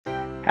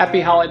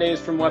Happy holidays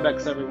from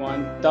Webex,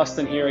 everyone.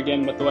 Dustin here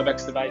again with the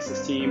Webex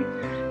Devices team.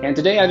 And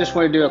today I just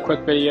want to do a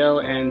quick video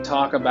and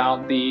talk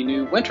about the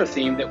new winter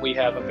theme that we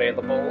have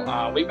available.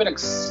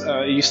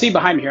 You see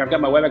behind me here, I've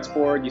got my Webex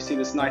board. You see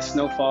this nice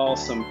snowfall,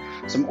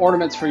 some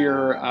ornaments for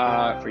your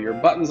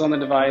buttons on the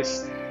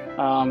device.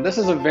 This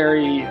is a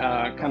very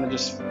kind of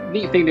just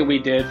neat thing that we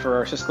did for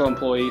our Cisco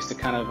employees to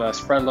kind of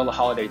spread a little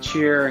holiday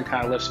cheer and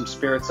kind of lift some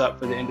spirits up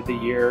for the end of the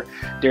year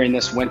during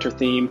this winter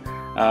theme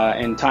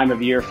and time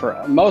of year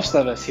for most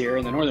of us here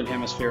in the Northern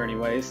Hemisphere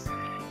anyways.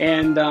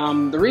 And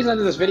the reason I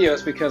did this video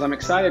is because I'm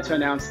excited to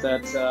announce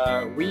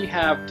that we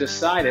have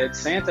decided,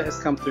 Santa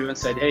has come through and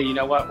said, hey, you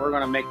know what, we're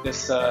going to make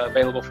this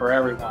available for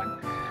everyone.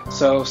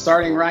 So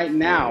starting right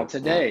now,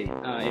 today,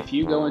 if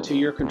you go into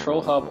your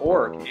Control Hub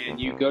org and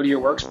you go to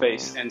your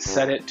workspace and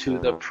set it to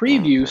the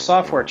preview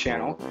software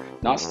channel,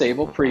 not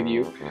stable,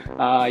 preview,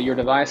 your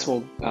device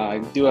will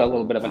do a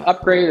little bit of an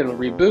upgrade, it'll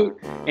reboot,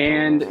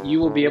 and you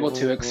will be able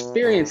to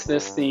experience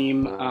this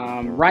theme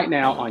right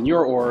now on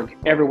your org,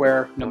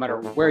 everywhere, no matter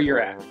where you're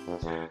at.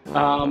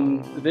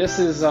 This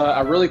is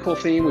a really cool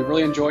theme. We've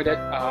really enjoyed it.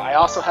 I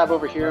also have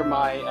over here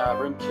my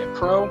Room Kit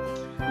Pro.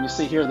 You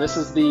see here, this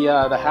is the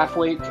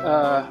half-weight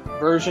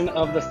version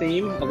of the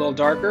theme, a little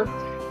darker.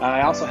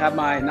 I also have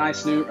my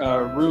nice new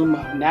Room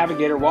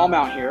Navigator wall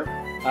mount here.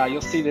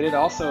 You'll see that it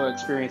also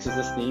experiences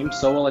this theme,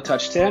 so will a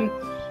Touch 10.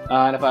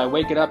 And if I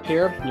wake it up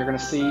here, you're going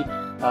to see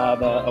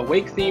the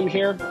Awake theme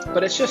here.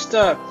 But it's just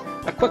a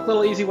quick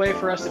little easy way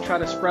for us to try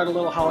to spread a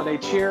little holiday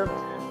cheer.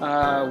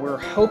 We're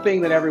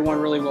hoping that everyone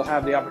really will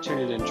have the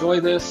opportunity to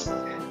enjoy this.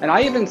 And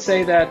I even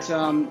say that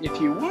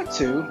if you want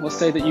to, let's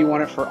say that you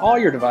want it for all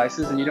your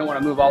devices and you don't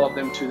want to move all of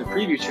them to the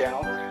preview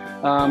channel,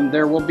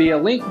 there will be a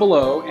link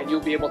below and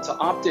you'll be able to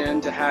opt in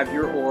to have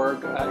your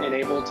org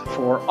enabled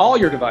for all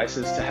your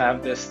devices to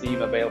have this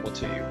theme available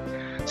to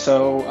you.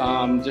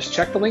 So just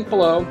check the link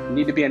below. You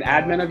need to be an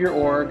admin of your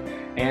org,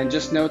 and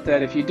just note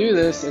that if you do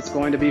this, it's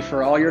going to be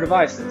for all your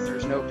devices.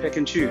 There's no pick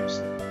and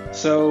choose.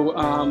 So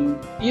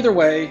either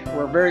way,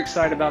 we're very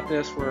excited about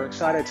this. We're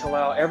excited to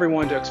allow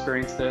everyone to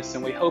experience this,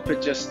 and we hope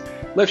it just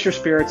lifts your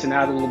spirits and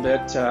add a little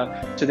bit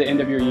to the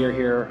end of your year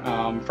here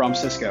from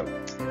Cisco.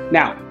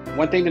 Now,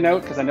 one thing to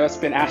note, because I know it's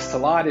been asked a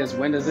lot, is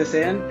when does this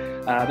end?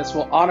 This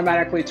will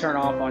automatically turn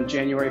off on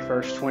January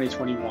 1st,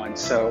 2021.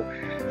 So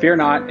fear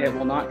not, it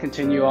will not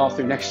continue all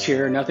through next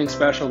year. Nothing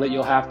special that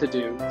you'll have to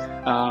do.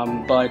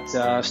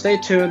 But stay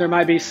tuned. There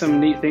might be some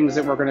neat things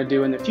that we're going to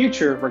do in the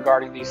future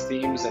regarding these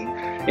themes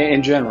and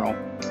in general.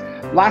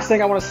 Last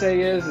thing I want to say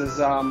is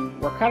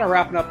we're kind of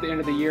wrapping up the end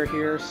of the year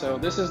here. So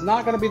this is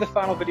not going to be the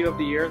final video of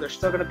the year. There's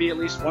still going to be at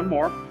least one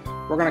more.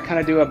 We're going to kind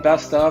of do a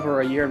best of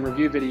or a year in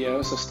review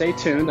video, so stay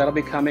tuned. That'll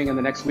be coming in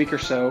the next week or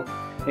so.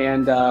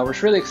 And we're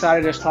just really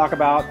excited to just talk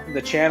about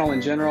the channel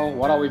in general,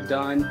 what all we've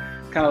done,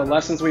 kind of the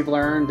lessons we've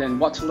learned, and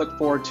what to look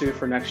forward to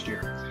for next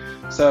year.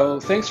 So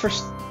thanks for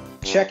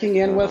checking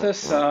in with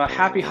us.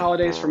 Happy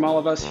holidays from all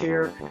of us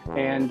here.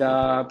 And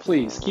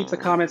please keep the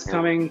comments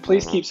coming.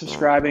 Please keep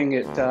subscribing.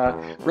 It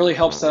really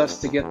helps us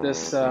to get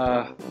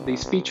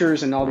these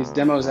features and all these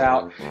demos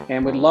out.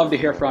 And we'd love to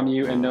hear from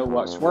you and know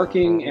what's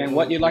working and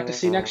what you'd like to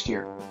see next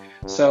year.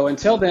 So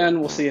until then,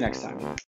 we'll see you next time.